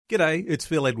G'day, it's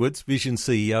Phil Edwards, Vision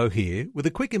CEO here, with a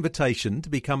quick invitation to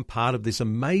become part of this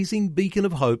amazing beacon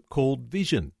of hope called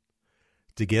Vision.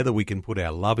 Together we can put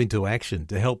our love into action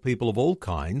to help people of all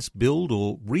kinds build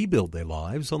or rebuild their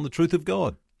lives on the truth of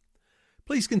God.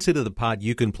 Please consider the part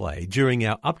you can play during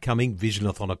our upcoming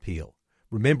Visionathon appeal,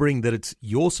 remembering that it's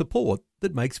your support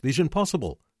that makes Vision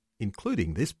possible,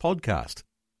 including this podcast.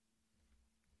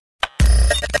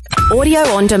 Audio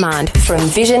on demand from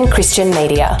Vision Christian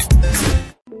Media.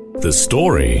 The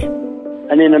story.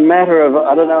 And in a matter of,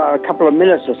 a couple of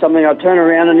minutes or something, I turned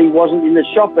around and he wasn't in the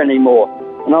shop anymore.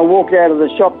 And I walked out of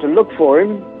the shop to look for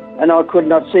him, and I could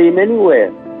not see him anywhere.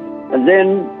 And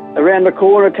then around the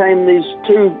corner came these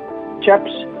two chaps,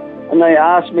 and they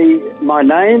asked me my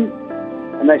name,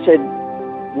 and they said,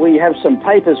 "We have some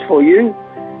papers for you,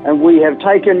 and we have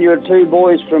taken your two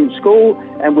boys from school,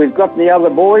 and we've got the other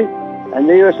boy, and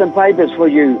there are some papers for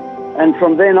you." And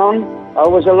from then on, I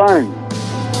was alone.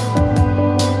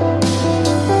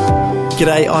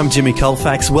 G'day, I'm Jimmy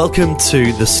Colfax. Welcome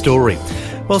to The Story.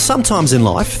 Well, sometimes in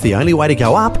life, the only way to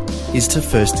go up is to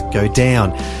first go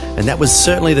down. And that was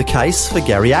certainly the case for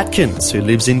Gary Atkins, who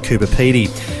lives in Coober Pedy.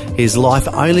 His life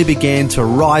only began to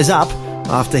rise up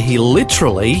after he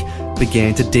literally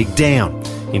began to dig down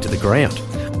into the ground.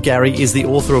 Gary is the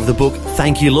author of the book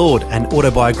Thank You Lord, an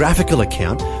autobiographical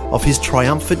account of his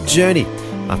triumphant journey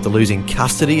after losing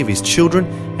custody of his children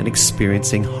and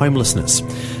experiencing homelessness.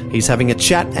 He's having a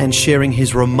chat and sharing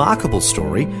his remarkable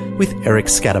story with Eric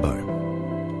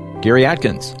Scatterbo. Gary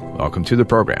Atkins, welcome to the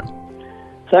program.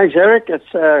 Thanks, Eric.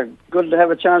 It's good to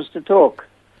have a chance to talk.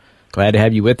 Glad to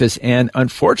have you with us. And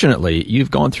unfortunately,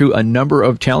 you've gone through a number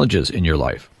of challenges in your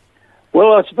life.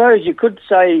 Well, I suppose you could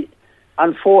say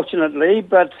unfortunately,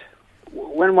 but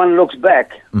when one looks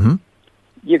back,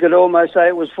 you could almost say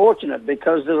it was fortunate,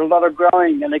 because there's a lot of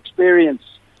growing and experience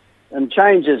and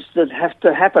changes that have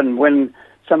to happen when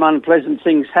some unpleasant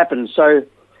things happen. So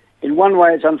in one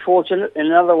way it's unfortunate, in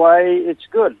another way it's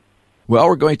good. Well,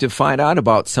 we're going to find out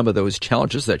about some of those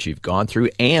challenges that you've gone through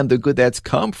and the good that's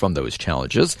come from those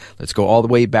challenges. Let's go all the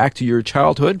way back to your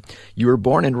childhood. You were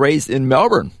born and raised in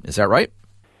Melbourne, is that right?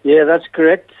 Yeah, that's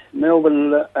correct.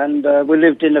 Melbourne, and we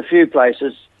lived in a few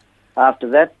places after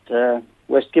that,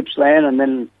 West Gippsland, and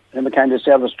then we came to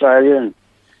South Australia.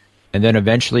 And then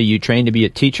eventually you trained to be a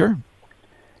teacher?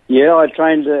 Yeah, I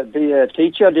trained to be a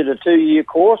teacher. I did a 2-year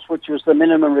course, which was the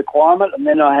minimum requirement, and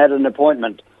then I had an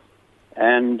appointment.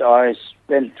 And I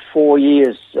spent 4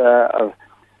 years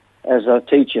as a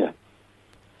teacher.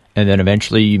 And then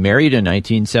eventually you married in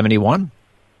 1971?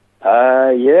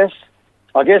 Yes.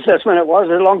 I guess that's when it was,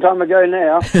 a long time ago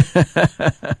now.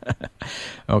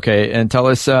 Okay, and tell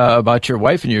us about your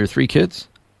wife and your 3 kids.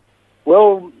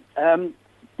 Well,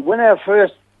 when our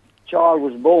first child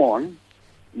was born,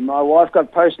 my wife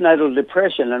got postnatal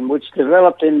depression, and which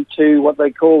developed into what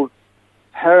they call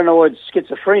paranoid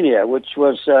schizophrenia, which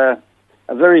was a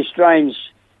very strange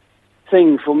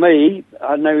thing for me.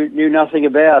 I knew nothing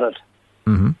about it.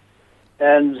 Mm-hmm.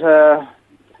 And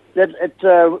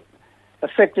it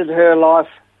affected her life,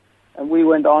 and we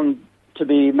went on to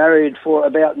be married for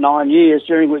about 9 years,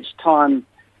 during which time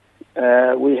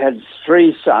we had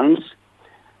 3 sons.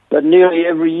 But nearly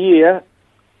every year,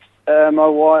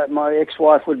 my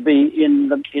ex-wife would be in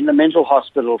the mental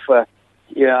hospital for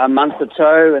a month or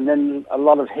so, and then a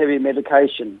lot of heavy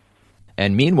medication.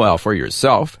 And meanwhile, for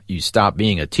yourself, you stopped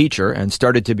being a teacher and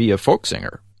started to be a folk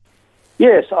singer.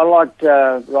 Yes, I liked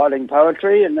writing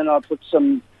poetry, and then I put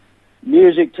some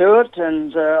music to it,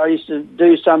 and I used to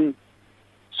do some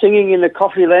singing in the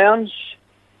coffee lounge,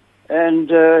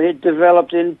 and it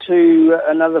developed into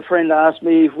another friend asked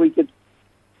me if we could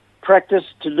practice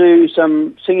to do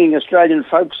some singing Australian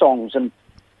folk songs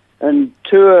and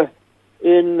tour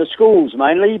in the schools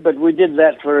mainly, but we did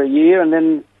that for a year, and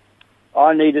then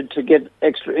I needed to get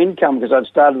extra income because I'd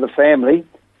started a family.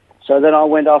 So then I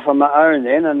went off on my own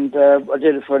then, and I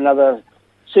did it for another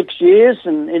 6 years,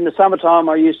 and in the summertime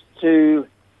I used to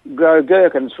grow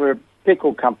gherkins for a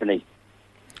pickle company.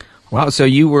 Wow, so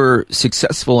you were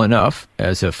successful enough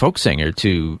as a folk singer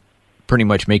to pretty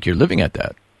much make your living at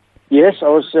that. Yes, I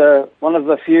was one of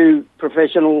the few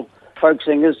professional folk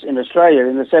singers in Australia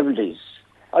in the 70s.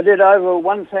 I did over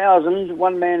 1,000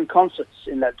 one-man concerts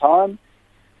in that time,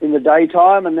 in the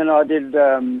daytime, and then I did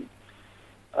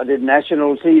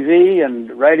national TV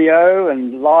and radio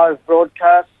and live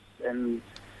broadcasts and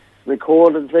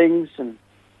recorded things. And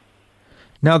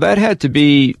now that had to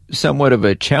be somewhat of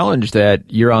a challenge, that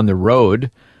you're on the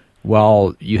road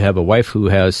while you have a wife who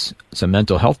has some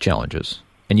mental health challenges,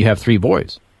 and you have 3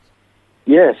 boys.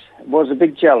 Yes, it was a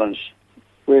big challenge.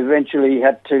 We eventually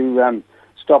had to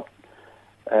stop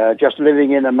just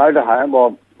living in a motorhome.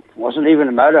 Well, it wasn't even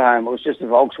a motorhome. It was just a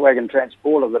Volkswagen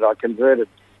Transporter that I converted.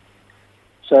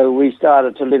 So we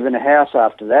started to live in a house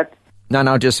after that.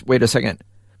 Now, just wait a second.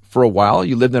 For a while,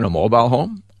 you lived in a mobile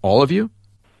home? All of you?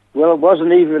 Well, it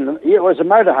wasn't even, it was a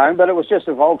motorhome, but it was just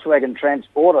a Volkswagen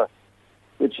Transporter,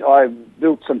 which I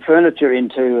built some furniture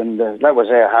into, and that was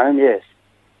our home, yes.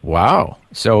 Wow.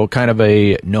 So kind of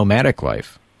a nomadic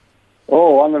life.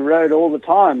 Oh, on the road all the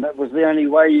time. That was the only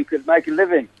way you could make a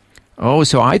living. Oh,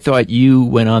 so I thought you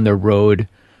went on the road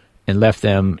and left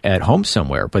them at home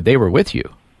somewhere, but they were with you.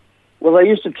 Well, they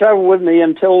used to travel with me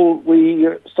until we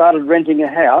started renting a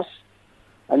house,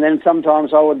 and then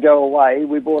sometimes I would go away.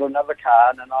 We bought another car,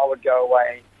 and then I would go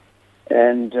away,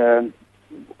 and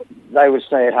they would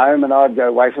stay at home, and I'd go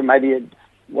away for maybe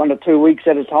 1 or 2 weeks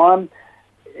at a time,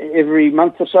 every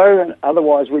month or so, and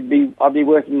otherwise I'd be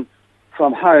working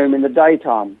from home in the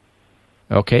daytime.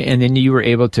 Okay, and then you were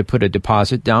able to put a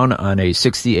deposit down on a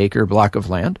 60-acre block of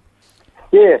land?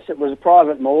 Yes, it was a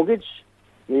private mortgage.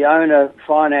 The owner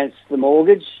financed the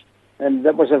mortgage, and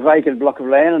that was a vacant block of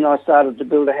land, and I started to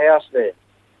build a house there.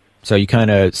 So you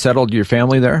kind of settled your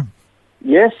family there?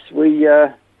 Yes, we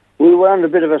were under a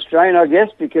bit of a strain, I guess,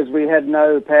 because we had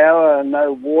no power and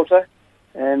no water,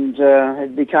 and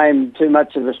it became too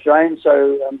much of a strain,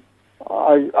 so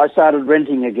I started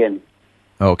renting again.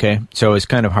 Okay, so it's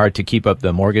kind of hard to keep up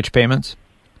the mortgage payments?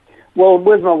 Well,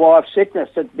 with my wife's sickness,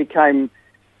 it became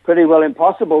pretty well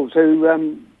impossible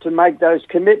to make those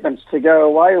commitments to go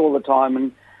away all the time,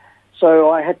 and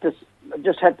so I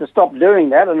just had to stop doing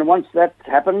that. And once that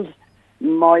happened,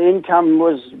 my income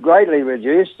was greatly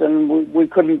reduced, and we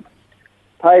couldn't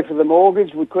pay for the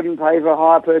mortgage, we couldn't pay for a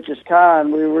hire purchase car,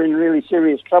 and we were in really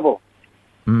serious trouble.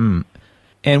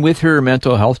 And with her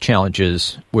mental health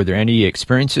challenges, were there any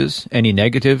experiences, any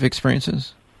negative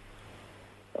experiences?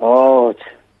 Oh,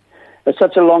 it's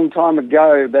such a long time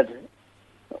ago, but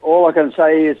all I can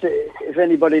say is if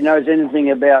anybody knows anything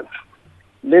about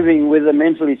living with a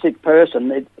mentally sick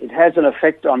person, it has an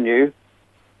effect on you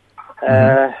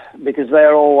because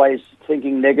they're always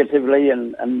thinking negatively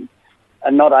and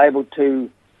not able to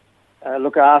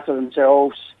look after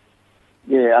themselves.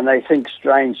 Yeah, and they think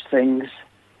strange things.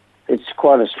 It's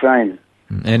quite a strain.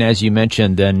 And as you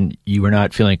mentioned, then you were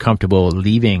not feeling comfortable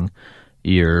leaving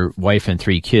your wife and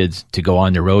 3 kids to go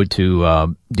on the road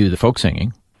to do the folk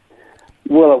singing.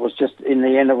 Well, it was just, in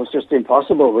the end, it was just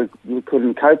impossible. We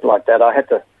couldn't cope like that.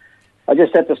 I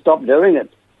just had to stop doing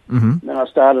it. Mm-hmm. Then I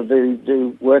started to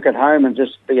do work at home and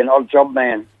just be an odd job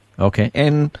man. Okay.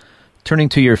 And turning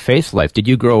to your faith life, did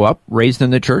you grow up raised in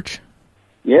the church?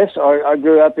 Yes, I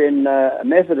grew up in a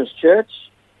Methodist church.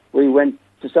 We went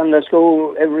to Sunday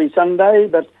school every Sunday,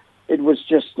 but it was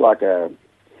just like a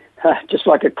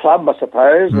club, I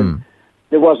suppose. And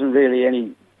there wasn't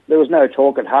really there was no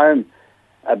talk at home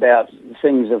about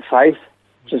things of faith,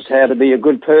 just how to be a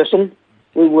good person.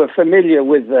 We were familiar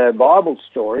with Bible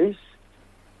stories,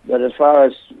 but as far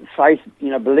as faith,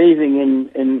 believing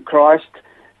in Christ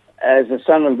as the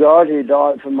Son of God who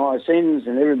died for my sins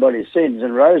and everybody's sins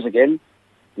and rose again,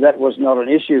 that was not an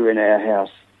issue in our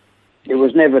house. It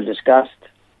was never discussed.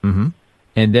 Mm-hmm.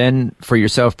 And then for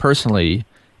yourself personally,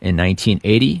 in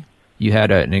 1980, you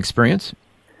had an experience?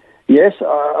 Yes,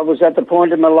 I was at the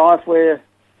point in my life where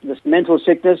this mental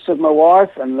sickness of my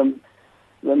wife and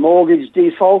the mortgage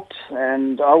default,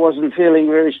 and I wasn't feeling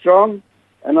very strong.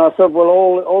 And I thought, well,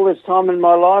 all this time in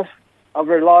my life, I've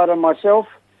relied on myself,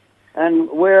 and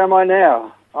where am I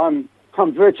now? I'm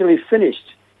virtually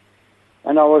finished.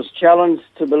 And I was challenged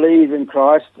to believe in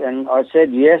Christ, and I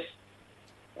said yes,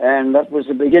 and that was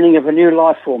the beginning of a new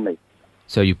life for me.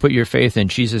 So you put your faith in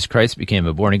Jesus Christ, became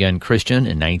a born-again Christian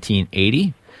in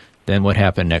 1980. Then what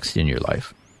happened next in your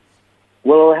life?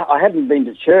 Well, I hadn't been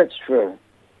to church for,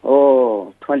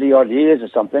 20-odd years or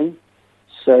something.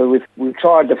 So we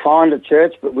tried to find a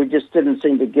church, but we just didn't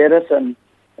seem to get it. And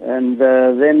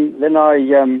then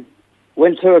I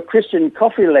went to a Christian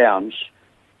coffee lounge,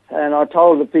 and I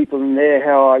told the people in there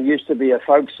how I used to be a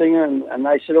folk singer, and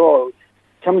they said,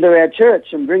 come to our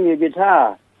church and bring your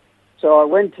guitar. So I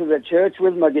went to the church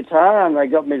with my guitar, and they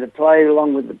got me to play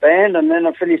along with the band, and then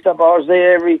I finished up. I was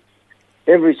there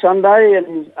every Sunday,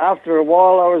 and after a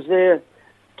while I was there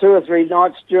 2 or 3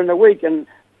 nights during the week, and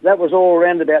that was all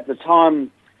around about the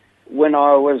time when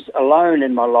I was alone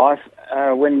in my life,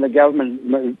 when the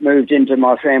government moved into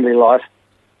my family life.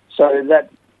 So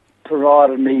that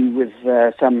provided me with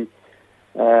some,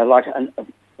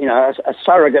 a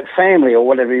surrogate family, or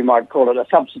whatever you might call it, a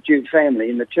substitute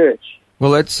family in the church. Well,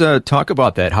 let's talk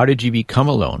about that. How did you become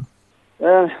alone?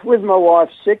 With my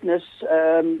wife's sickness,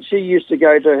 she used to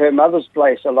go to her mother's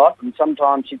place a lot, and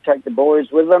sometimes she'd take the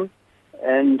boys with them.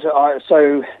 And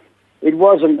so it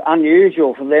wasn't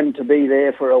unusual for them to be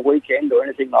there for a weekend or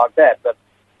anything like that. But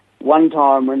one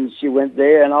time when she went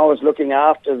there, and I was looking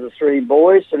after the 3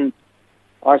 boys, and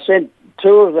I sent 2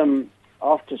 of them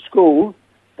off to school,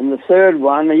 and the third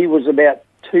one, he was about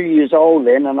 2 years old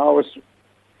then, and I was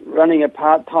running a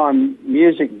part-time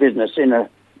music business in a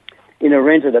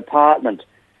rented apartment.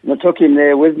 And I took him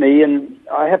there with me, and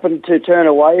I happened to turn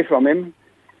away from him.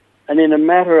 And in a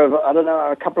matter of,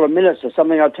 a couple of minutes or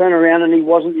something, I turned around and he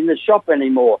wasn't in the shop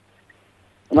anymore.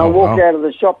 And I walked out of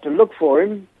the shop to look for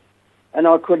him, and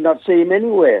I could not see him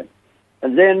anywhere.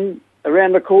 And then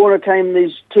around the corner came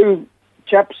these 2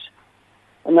 chaps,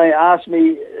 and they asked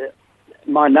me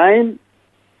my name,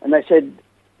 and they said,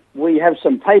 "We have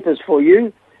some papers for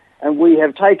you, and we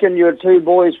have taken your 2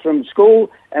 boys from school,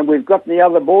 and we've got the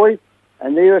other boy,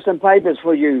 and there are some papers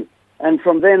for you." And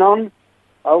from then on,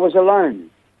 I was alone.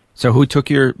 So who took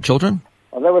your children?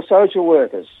 They were social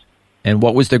workers. And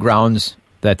what was the grounds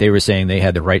that they were saying they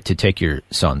had the right to take your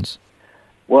sons?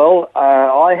 Well,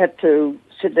 I had to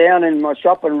sit down in my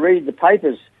shop and read the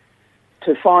papers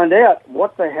to find out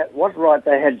what right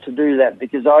they had to do that,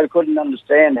 because I couldn't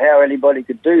understand how anybody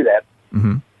could do that.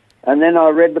 Mm-hmm. And then I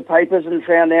read the papers and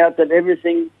found out that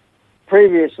everything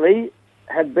previously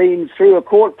had been through a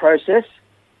court process,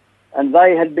 and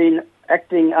they had been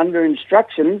acting under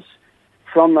instructions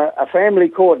from a family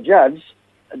court judge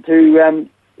to, they're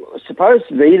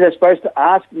supposed to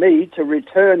ask me to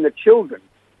return the children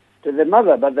to their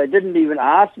mother, but they didn't even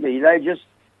ask me, they just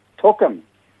took them.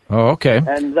 Oh, okay.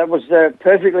 And that was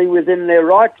perfectly within their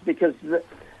rights, because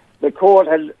the court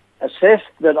had assessed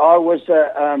that I was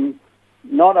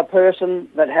not a person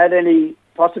that had any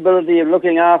possibility of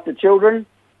looking after children,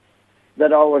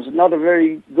 that I was not a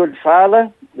very good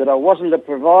father, that I wasn't a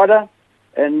provider,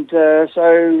 and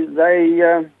so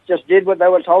they just did what they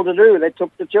were told to do. They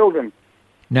took the children.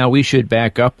 Now, we should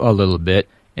back up a little bit,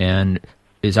 and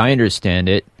as I understand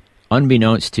it,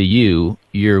 unbeknownst to you,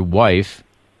 your wife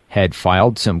had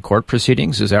filed some court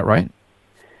proceedings, is that right?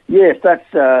 Yes,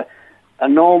 that's a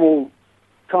normal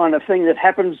kind of thing that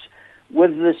happens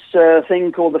with this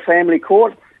thing called the family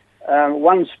court.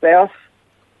 One spouse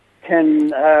can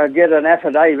get an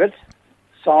affidavit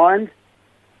signed,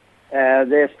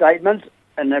 their statement,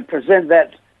 and they present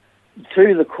that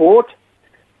to the court,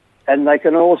 and they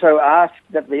can also ask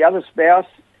that the other spouse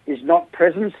is not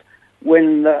present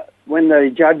when the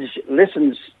judge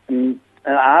listens and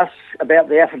asks about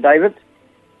the affidavit,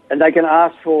 and they can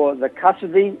ask for the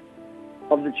custody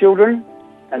of the children,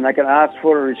 and they can ask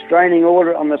for a restraining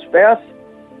order on the spouse,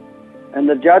 and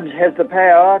the judge has the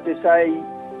power to say,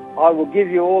 "I will give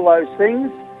you all those things,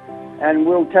 and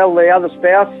we'll tell the other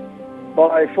spouse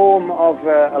by form of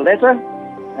a letter,"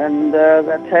 and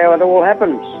that's how it all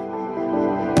happens.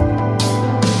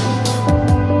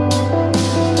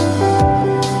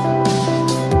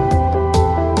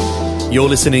 You're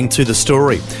listening to The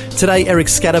Story. Today, Eric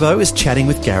Scatterbo is chatting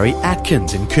with Gary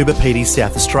Atkins in Coober Pedy,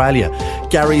 South Australia.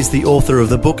 Gary's the author of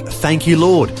the book Thank You,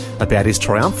 Lord, about his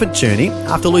triumphant journey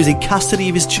after losing custody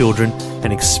of his children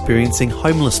and experiencing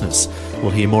homelessness.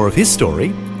 We'll hear more of his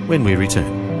story when we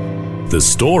return. The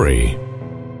Story.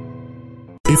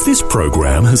 If this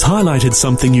program has highlighted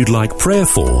something you'd like prayer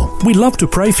for, we'd love to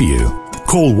pray for you.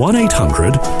 Call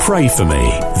 1-800-PRAY-FOR-ME.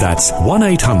 That's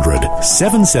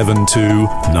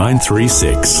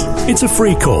 1-800-772-936. It's a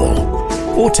free call.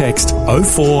 Or text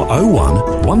 0401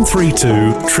 132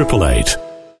 888.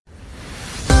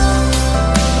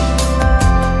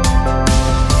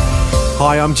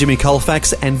 Hi, I'm Jimmy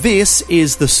Colfax, and this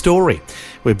is The Story.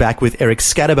 We're back with Eric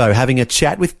Scatterbo having a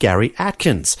chat with Gary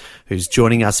Atkins, who's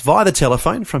joining us via the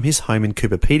telephone from his home in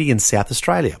Coober Pedy in South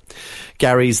Australia.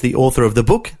 Gary's the author of the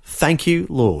book Thank You,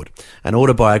 Lord, an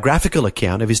autobiographical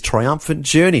account of his triumphant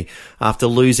journey after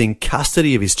losing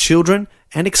custody of his children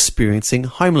and experiencing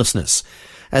homelessness.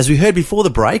 As we heard before the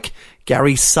break,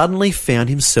 Gary suddenly found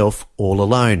himself all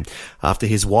alone after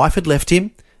his wife had left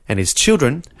him and his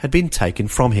children had been taken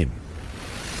from him.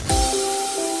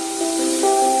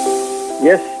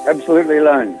 Yes, absolutely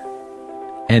alone.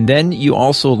 And then you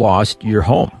also lost your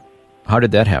home. How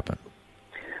did that happen?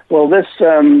 Well, this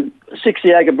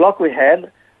 60-acre block we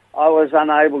had, I was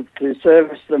unable to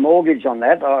service the mortgage on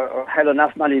that. I had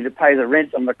enough money to pay the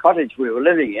rent on the cottage we were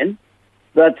living in,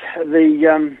 but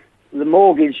the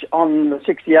mortgage on the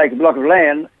 60-acre block of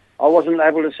land, I wasn't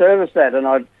able to service that, and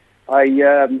I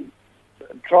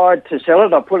tried to sell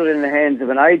it. I put it in the hands of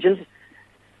an agent,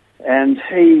 and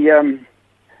he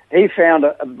found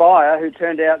a buyer who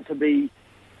turned out to be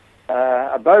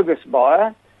a bogus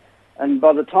buyer. And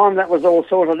by the time that was all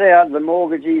sorted out, the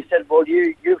mortgagee said, well,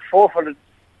 you forfeited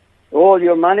all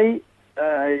your money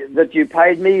that you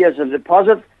paid me as a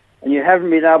deposit, and you haven't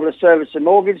been able to service the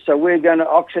mortgage, so we're going to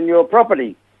auction your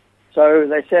property. So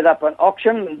they set up an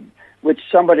auction, which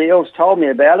somebody else told me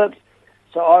about it.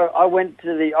 So I went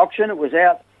to the auction. It was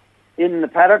out in the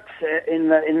paddocks in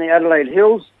the Adelaide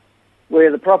Hills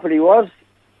where the property was,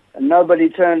 and nobody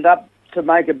turned up to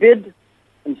make a bid.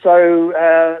 And so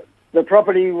the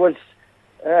property was,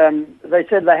 they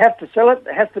said they have to sell it.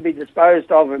 It has to be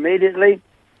disposed of immediately.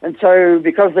 And so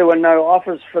because there were no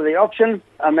offers for the auction,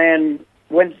 a man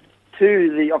went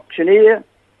to the auctioneer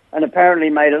and apparently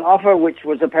made an offer which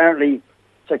was apparently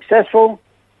successful.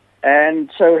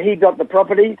 And so he got the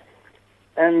property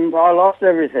and I lost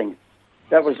everything.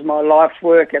 That was my life's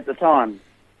work at the time.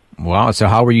 Wow. So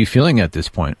how were you feeling at this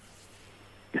point?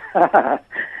 How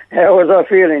was I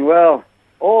feeling? Well,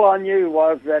 all I knew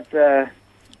was that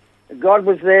God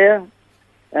was there,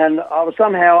 and I was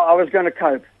going to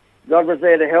cope. God was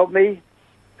there to help me,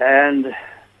 and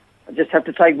I just have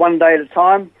to take one day at a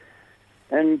time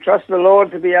and trust the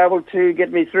Lord to be able to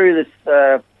get me through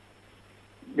this,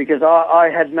 because I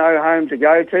had no home to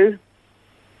go to.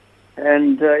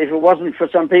 And if it wasn't for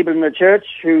some people in the church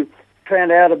who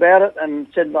found out about it and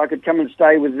said I could come and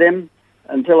stay with them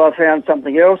until I found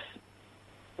something else,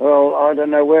 well, I don't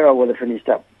know where I would have finished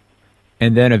up.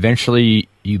 And then eventually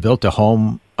you built a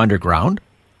home underground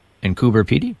in Coober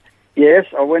Pedy? Yes,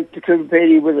 I went to Coober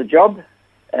Pedy with a job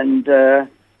and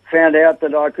found out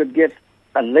that I could get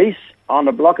a lease on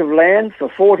a block of land for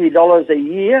 $40 a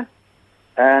year,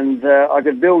 and I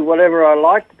could build whatever I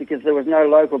liked because there was no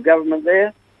local government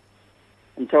there.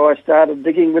 And so I started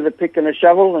digging with a pick and a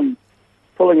shovel and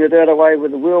pulling the dirt away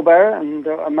with a wheelbarrow, and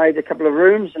I made a couple of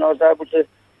rooms, and I was able to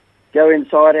go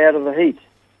inside out of the heat.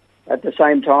 At the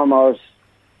same time, I was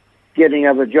getting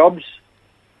other jobs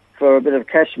for a bit of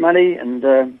cash money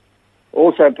and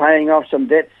also paying off some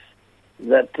debts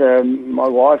that my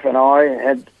wife and I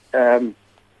had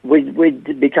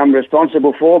we'd become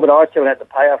responsible for, but I still had to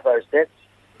pay off those debts.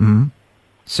 Mm-hmm.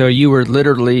 So you were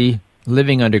literally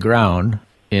living underground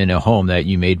in a home that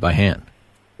you made by hand?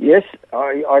 Yes,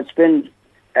 I'd spend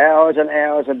hours and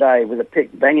hours a day with a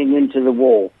pick banging into the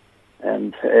wall.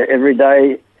 And every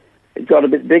day it got a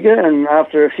bit bigger, and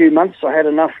after a few months I had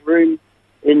enough room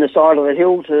in the side of the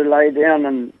hill to lay down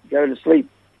and go to sleep.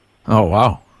 Oh,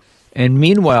 wow. And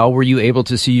meanwhile, were you able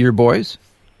to see your boys?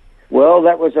 Well,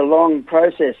 that was a long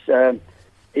process.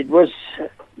 It was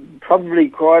probably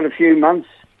quite a few months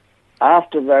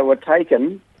after they were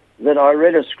taken that I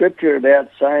read a scripture about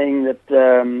saying that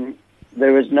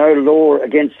there is no law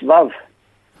against love.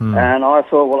 And I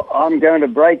thought, well, I'm going to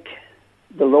break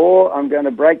the law, I'm going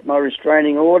to break my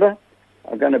restraining order,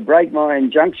 I'm going to break my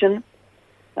injunction,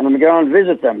 and I'm going to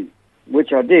visit them,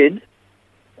 which I did.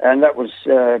 And that was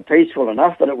peaceful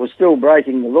enough, but it was still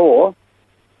breaking the law.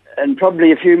 And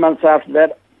probably a few months after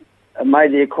that, I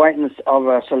made the acquaintance of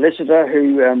a solicitor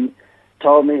who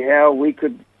told me how we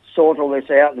could sort all this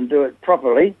out and do it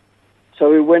properly.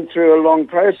 So we went through a long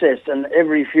process, and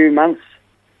every few months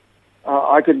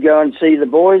I could go and see the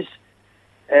boys,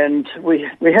 and we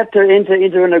had to enter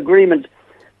into an agreement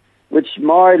which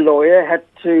my lawyer had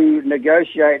to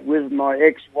negotiate with my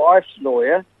ex-wife's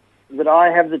lawyer, that I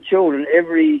have the children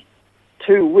every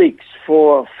 2 weeks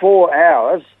for 4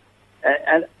 hours,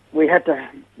 and we had to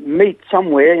meet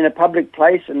somewhere in a public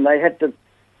place, and the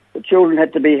children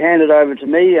had to be handed over to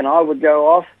me, and I would go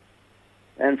off,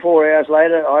 and 4 hours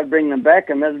later I'd bring them back,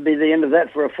 and that would be the end of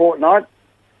that for a fortnight.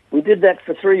 We did that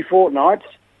for 3 fortnights,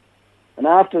 and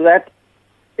after that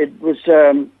it was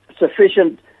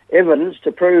sufficient evidence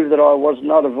to prove that I was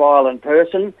not a violent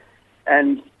person,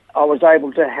 and I was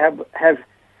able to have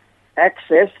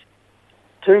access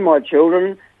to my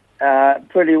children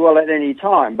pretty well at any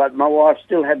time, but my wife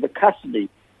still had the custody.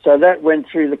 So that went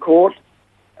through the court,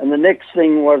 and the next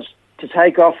thing was to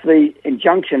take off the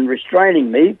injunction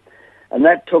restraining me, and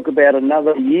that took about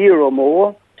another year or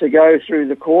more to go through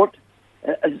the court.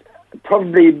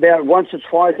 Probably about once or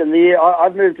twice in the year.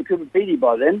 I'd moved to Coober Pedy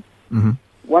by then. Mm-hmm.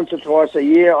 Once or twice a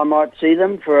year I might see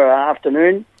them for an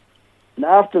afternoon. And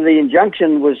after the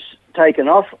injunction was taken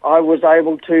off, I was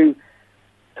able to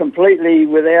completely,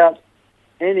 without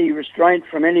any restraint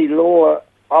from any law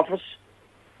office,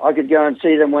 I could go and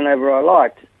see them whenever I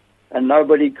liked, and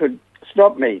nobody could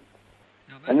stop me.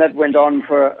 And that went on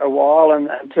for a while, and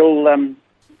until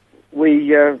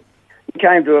we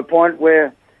came to a point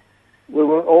where we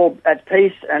were all at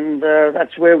peace, and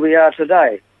that's where we are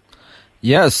today.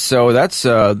 Yes, so that's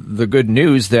the good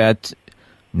news, that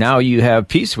now you have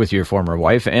peace with your former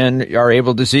wife and are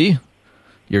able to see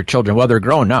your children. Well, they're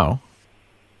grown now.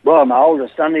 Well, my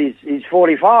oldest son, he's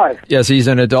 45. Yes, he's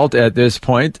an adult at this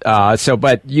point.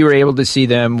 But you were able to see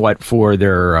them, for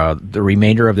their the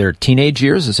remainder of their teenage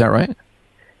years, is that right?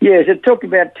 Yes, it took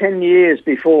about 10 years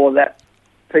before that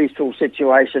peaceful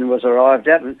situation was arrived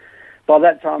at. And by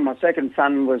that time, my second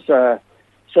son was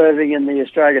serving in the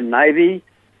Australian Navy,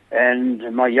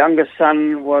 and my youngest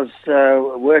son was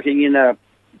working in a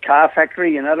car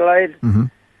factory in Adelaide. Mm-hmm.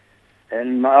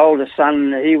 And my oldest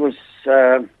son, he was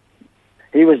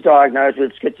diagnosed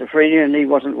with schizophrenia, and he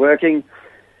wasn't working,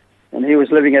 and he was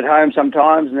living at home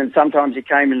sometimes, and then sometimes he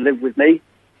came and lived with me.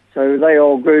 So they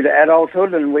all grew to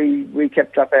adulthood, and we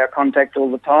kept up our contact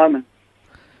all the time.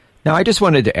 Now, I just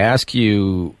wanted to ask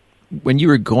you, when you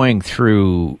were going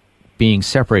through being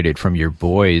separated from your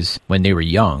boys when they were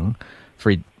young,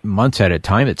 for months at a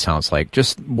time, it sounds like,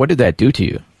 just what did that do to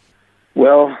you?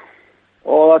 Well,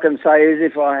 all I can say is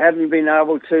if I hadn't been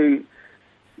able to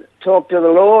talk to the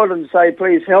Lord and say,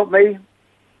 please help me,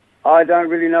 I don't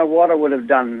really know what I would have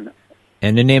done.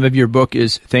 And the name of your book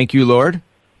is Thank You, Lord?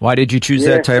 Why did you choose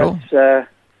that title?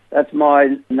 That's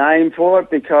my name for it,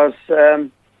 because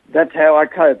that's how I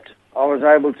coped. I was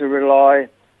able to rely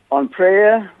on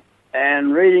prayer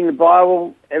and reading the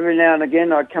Bible. Every now and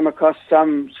again I'd come across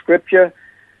some scripture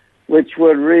which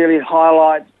would really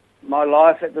highlight my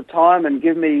life at the time and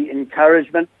give me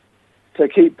encouragement to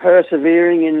keep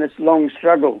persevering in this long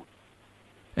struggle.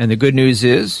 And the good news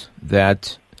is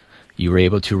that you were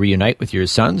able to reunite with your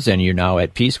sons, and you're now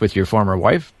at peace with your former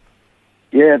wife?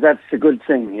 Yeah, that's the good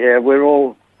thing. Yeah, we're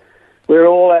all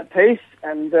at peace,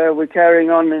 and we're carrying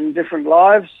on in different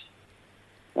lives.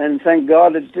 And thank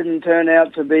God it didn't turn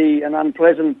out to be an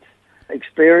unpleasant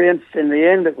experience in the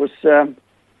end. It was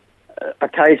a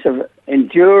case of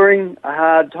enduring a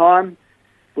hard time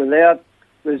without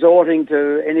resorting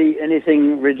to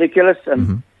anything ridiculous,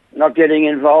 and not getting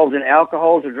involved in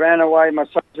alcohol to drown away my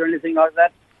sons or anything like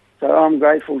that. So I'm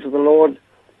grateful to the Lord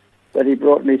that he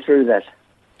brought me through that.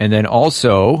 And then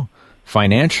also,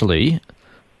 financially,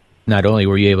 not only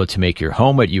were you able to make your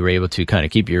home, but you were able to kind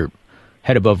of keep your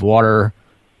head above water,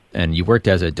 and you worked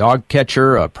as a dog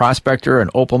catcher, a prospector, an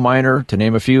opal miner, to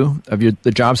name a few of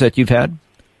the jobs that you've had?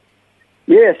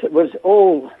 Yes, it was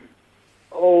all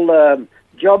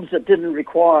jobs that didn't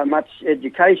require much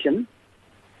education,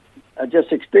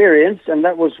 just experience, and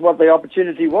that was what the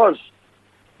opportunity was.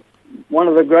 One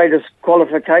of the greatest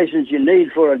qualifications you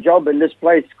need for a job in this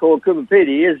place called Coober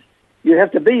Pedy is you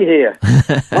have to be here.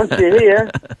 Once you're here,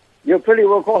 you're pretty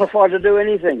well qualified to do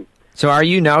anything. So are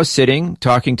you now sitting,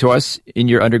 talking to us in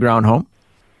your underground home?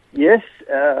 Yes,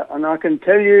 and I can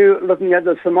tell you, looking at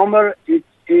the thermometer, it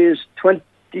is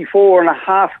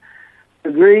 24.5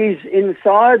 degrees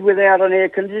inside without an air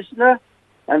conditioner,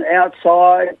 and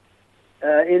outside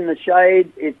in the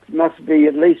shade, it must be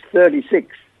at least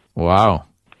 36. Wow.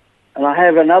 And I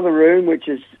have another room which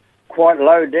is quite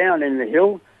low down in the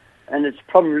hill, and it's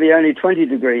probably only 20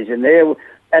 degrees in there.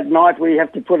 At night, we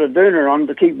have to put a doona on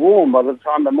to keep warm by the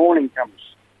time the morning comes.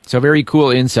 So very cool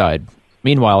inside.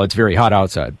 Meanwhile, it's very hot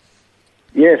outside.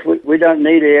 Yes, we don't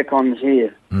need air cons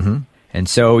here. Mm-hmm. And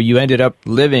so you ended up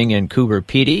living in Coober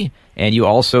Pedy, and you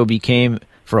also became,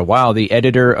 for a while, the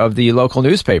editor of the local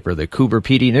newspaper, the Coober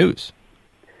Pedy News.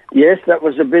 Yes, that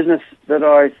was a business that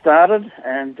I started,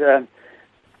 and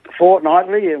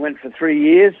fortnightly, it went for 3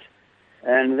 years,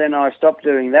 and then I stopped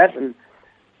doing that, and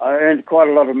I earned quite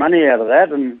a lot of money out of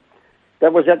that, and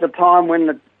that was at the time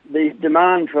when the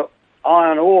demand for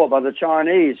iron ore by the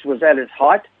Chinese was at its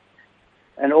height,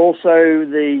 and also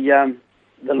the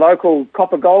local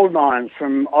copper gold mines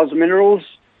from Oz Minerals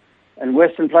and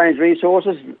Western Plains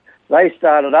Resources, they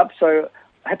started up, so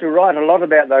I had to write a lot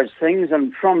about those things,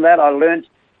 and from that I learnt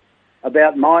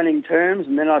about mining terms,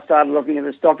 and then I started looking at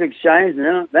the stock exchange,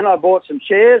 and then I bought some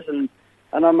shares, and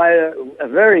I made a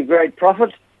very great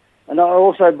profit. And I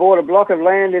also bought a block of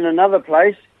land in another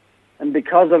place, and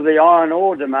because of the iron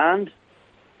ore demand,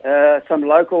 some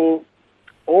local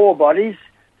ore bodies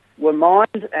were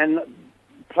mined, and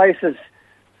places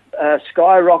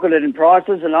skyrocketed in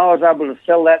prices, and I was able to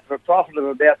sell that for a profit of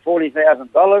about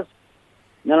 $40,000.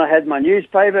 Then I had my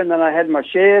newspaper, and then I had my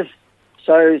shares.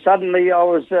 So suddenly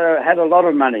I had a lot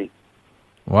of money.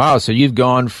 Wow, so you've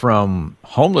gone from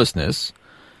homelessness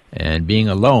and being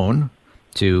alone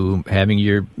to having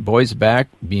your boys back,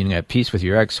 being at peace with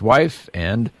your ex-wife,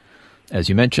 and, as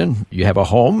you mentioned, you have a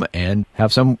home and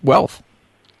have some wealth.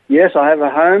 Yes, I have a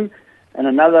home and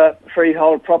another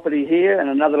freehold property here and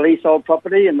another leasehold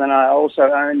property, and then I also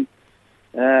own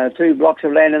 2 blocks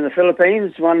of land in the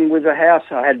Philippines, one with a house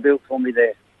I had built for me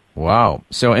there. Wow.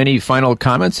 So any final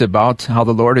comments about how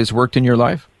the Lord has worked in your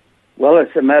life? Well,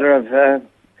 it's a matter of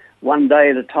one day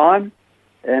at a time,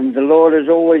 and the Lord is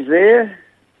always there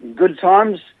in good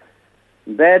times,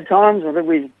 in bad times. I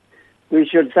think we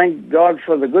should thank God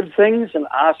for the good things and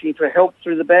asking for help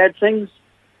through the bad things,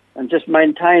 and just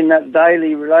maintain that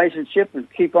daily relationship and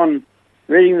keep on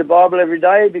reading the Bible every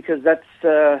day, because that's,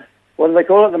 what do they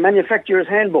call it, the manufacturer's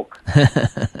handbook.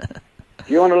 If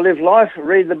you want to live life,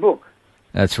 read the book.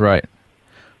 That's right.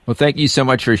 Well, thank you so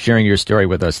much for sharing your story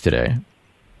with us today.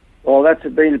 Well, that's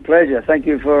been a pleasure. Thank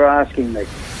you for asking me.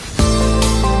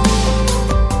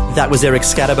 That was Eric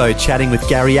Scatterbo chatting with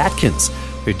Gary Atkins,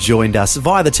 who joined us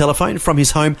via the telephone from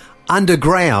his home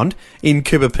underground in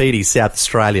Coober Pedy, South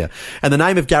Australia. And the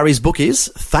name of Gary's book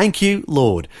is Thank You,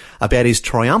 Lord, about his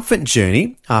triumphant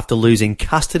journey after losing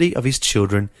custody of his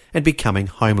children and becoming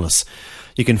homeless.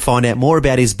 You can find out more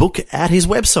about his book at his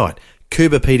website,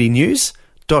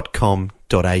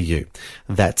 cooberpedynews.com.au.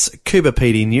 That's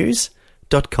cooberpedynews.com.au.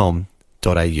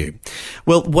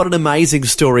 Well, what an amazing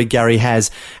story Gary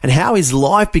has, and how his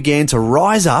life began to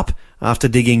rise up after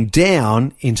digging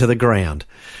down into the ground.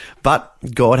 But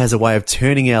God has a way of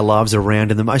turning our lives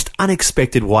around in the most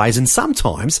unexpected ways, and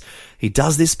sometimes he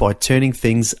does this by turning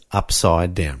things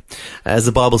upside down. As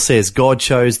the Bible says, God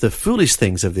chose the foolish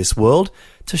things of this world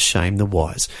to shame the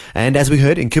wise. And as we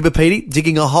heard in Coober Pedy,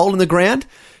 digging a hole in the ground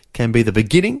can be the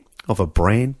beginning of a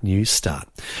brand new start.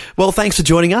 Well, thanks for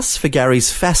joining us for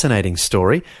Gary's fascinating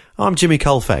story. I'm Jimmy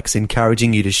Colfax,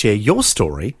 encouraging you to share your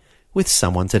story with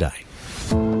someone today.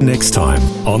 Next time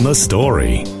on The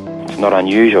Story. It's not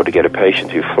unusual to get a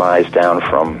patient who flies down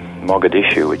from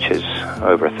Mogadishu, which is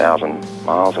over 1,000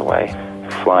 miles away,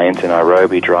 fly into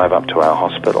Nairobi, drive up to our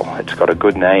hospital. It's got a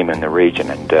good name in the region,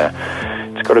 and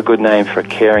it's got a good name for a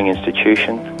caring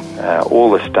institution.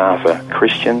 All the staff are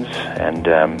Christians, and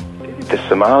the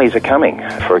Somalis are coming,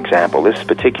 for example. This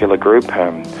particular group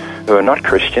who are not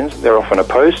Christians, they're often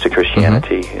opposed to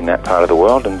Christianity in that part of the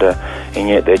world, and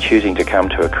yet they're choosing to come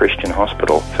to a Christian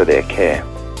hospital for their care.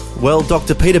 Well,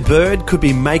 Dr. Peter Bird could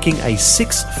be making a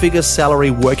 6-figure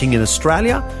salary working in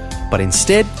Australia, but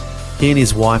instead, he and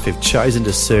his wife have chosen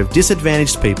to serve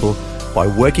disadvantaged people by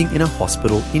working in a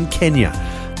hospital in Kenya.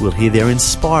 We'll hear their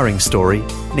inspiring story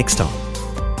next time.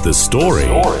 The Story.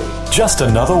 Just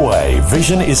another way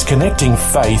Vision is connecting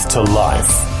faith to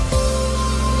life.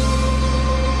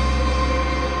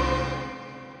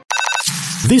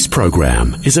 This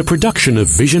program is a production of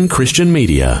Vision Christian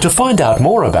Media. To find out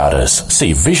more about us,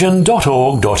 see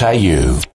vision.org.au.